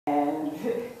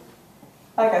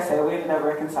Like I said, we ended up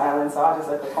reconciling, so I'll just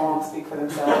let the poems speak for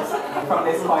themselves from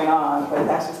this point on. But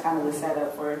that's just kind of the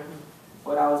setup for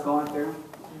what I was going through.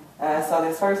 So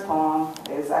this first poem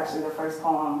is actually the first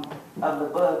poem of the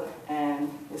book, and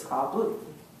it's called Blue.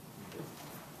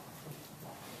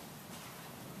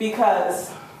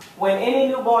 Because when any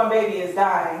newborn baby is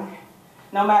dying,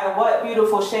 no matter what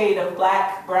beautiful shade of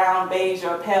black, brown, beige,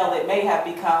 or pale it may have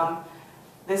become,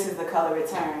 this is the color it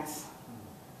turns.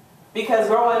 Because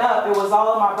growing up, it was all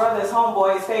of my brother's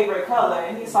homeboy's favorite color,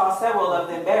 and he saw several of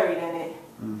them buried in it.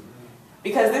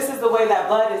 Because this is the way that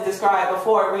blood is described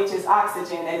before it reaches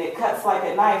oxygen, and it cuts like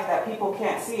a knife that people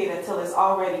can't see it until it's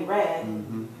already red.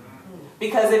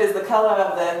 Because it is the color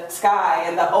of the sky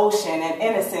and the ocean and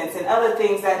innocence and other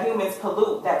things that humans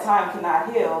pollute that time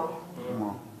cannot heal.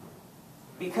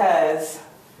 Because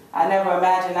I never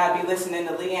imagined I'd be listening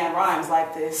to Leanne rhymes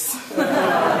like this.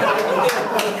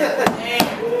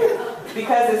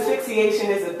 Because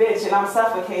asphyxiation is a bitch and I'm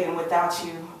suffocating without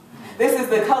you. This is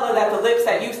the color that the lips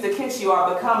that used to kiss you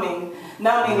are becoming,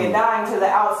 numbing and dying to the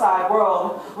outside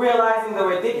world, realizing the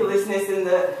ridiculousness in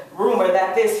the rumor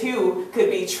that this hue could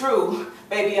be true.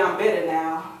 Baby, I'm bitter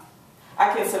now.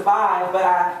 I can survive, but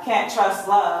I can't trust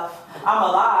love. I'm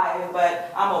alive,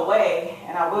 but I'm away,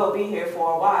 and I will be here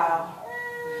for a while.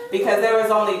 Because there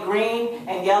is only green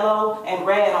and yellow and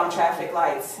red on traffic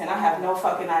lights, and I have no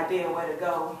fucking idea where to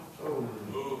go.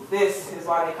 This is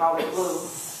why they call it blue.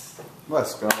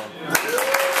 Let's go.